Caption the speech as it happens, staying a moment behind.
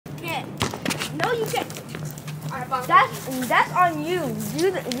No, you can't. That's on you.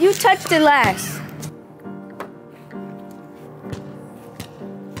 You touched it last.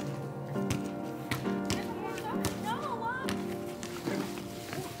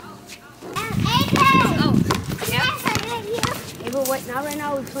 But wait, not right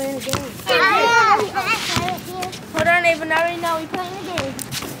now, we're playing a game. Hold on, Ava, not right now, we're playing a game.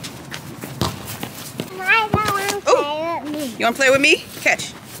 You want to play with me?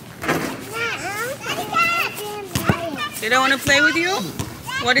 Catch. They don't want to play with you?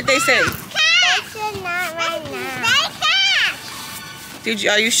 What did they say? Not right now.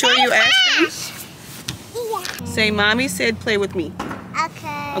 Are you sure you asked them? Yeah. Say, Mommy said play with me.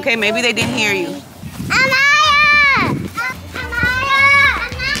 Okay. Okay, maybe they didn't hear you.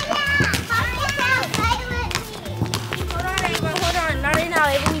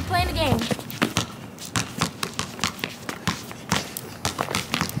 We're playing a game.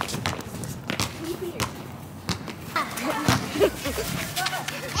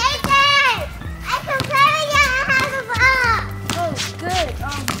 Oh, good.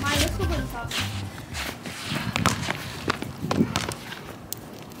 My little one talks.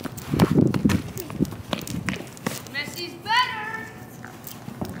 Messi's better.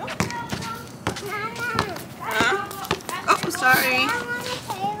 Huh? Oh, sorry.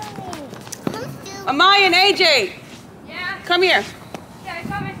 Amaya and AJ. Yeah. Come here. Yeah, I'm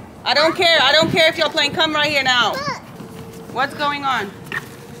coming. I don't care. I don't care if y'all playing. Come right here now. What's going on?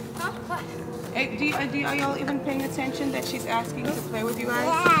 Huh? What? Hey, are y'all even paying attention that she's asking to play with you guys?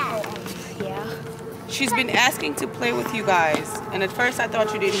 Yeah. She's been asking to play with you guys. And at first I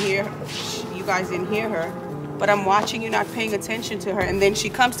thought you didn't hear her. You guys didn't hear her. But I'm watching you not paying attention to her. And then she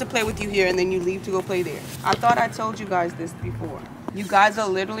comes to play with you here and then you leave to go play there. I thought I told you guys this before. You guys are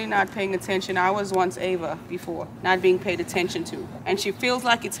literally not paying attention. I was once Ava before, not being paid attention to. And she feels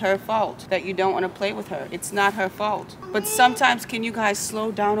like it's her fault that you don't want to play with her. It's not her fault. But sometimes can you guys slow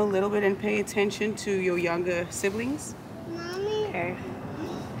down a little bit and pay attention to your younger siblings? Mommy. Okay.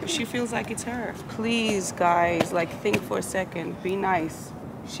 She feels like it's her. Please, guys, like think for a second. Be nice.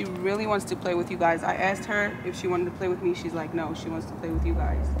 She really wants to play with you guys. I asked her if she wanted to play with me. She's like, no, she wants to play with you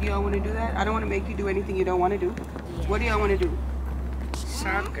guys. Do y'all want to do that? I don't want to make you do anything you don't want to do. Yeah. What do y'all want to do?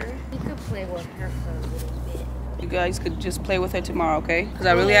 Soccer. You could play with her for a little bit. You guys could just play with her tomorrow, okay? Because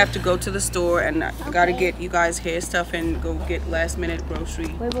I really have to go to the store and I gotta get you guys hair stuff and go get last minute grocery.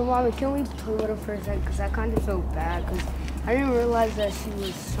 Wait, but Mommy, can we play with her for a second? Because I kind of feel bad because I didn't realize that she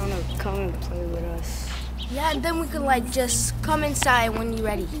was trying to come and play with us. Yeah, and then we could like just come inside when you're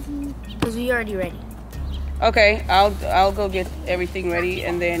ready. Because we already ready. Okay, I'll go get everything ready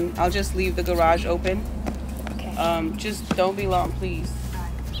and then I'll just leave the garage open. Okay. Just don't be long, please.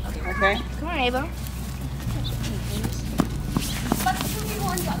 Okay? Come on, Ava.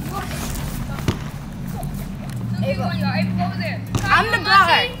 I'm the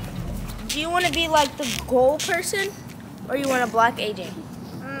guard. Do you want to be like the goal person, or you want to block AJ?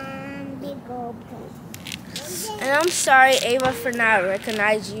 The goal person. And I'm sorry, Ava, for not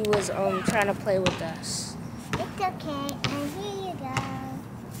recognizing you was trying to play with us. It's okay. And here you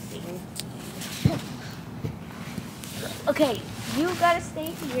go. Okay, you gotta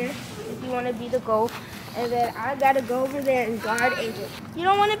stay here if you want to be the goal, and then I gotta go over there and guard AJ. You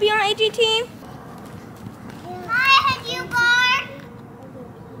don't want to be on AJ team? Maya, have you guard?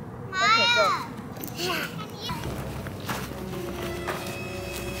 Maya.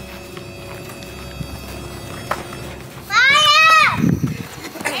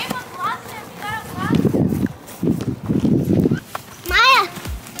 Okay, go.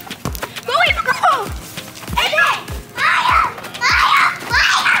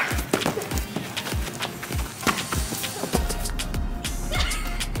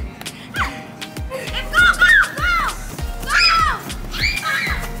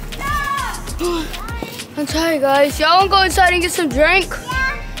 I'm tired, guys. Y'all want to go inside and get some drink?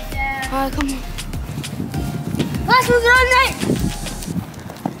 Yeah. Alright, come on. Guys, who's running?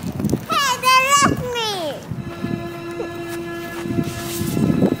 Hey, they left me.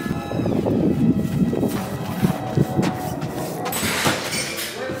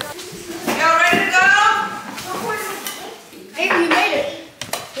 Y'all ready to go? Hey, you made it.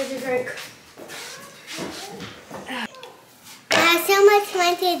 Here's your drink. I have so much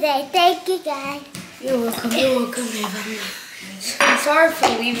fun today. Thank you, guys. You're welcome, Ava. I'm sorry for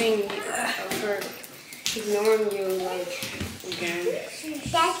leaving, for ignoring you, like, again.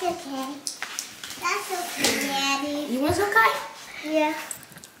 That's okay. That's okay, Daddy. You want some Kai? Yeah.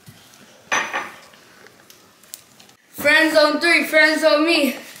 Friends on 3, friends on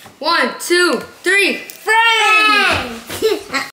me. 1, 2, 3, friends!